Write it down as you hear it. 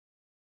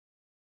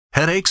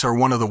Headaches are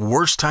one of the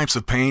worst types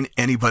of pain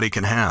anybody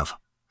can have.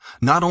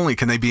 Not only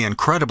can they be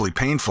incredibly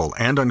painful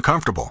and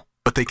uncomfortable,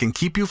 but they can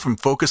keep you from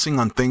focusing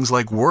on things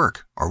like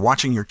work or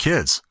watching your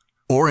kids,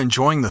 or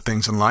enjoying the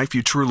things in life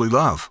you truly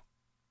love.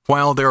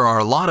 While there are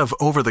a lot of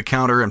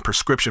over-the-counter and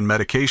prescription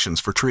medications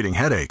for treating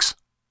headaches,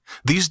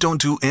 these don't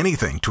do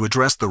anything to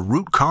address the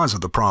root cause of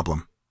the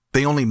problem.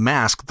 They only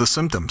mask the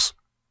symptoms.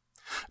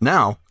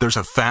 Now, there's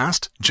a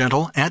fast,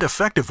 gentle, and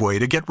effective way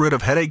to get rid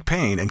of headache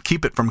pain and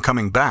keep it from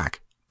coming back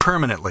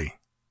permanently.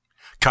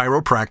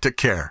 Chiropractic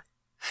care.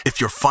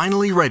 If you're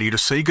finally ready to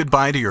say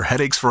goodbye to your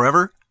headaches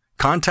forever,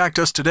 contact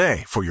us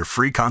today for your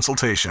free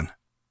consultation.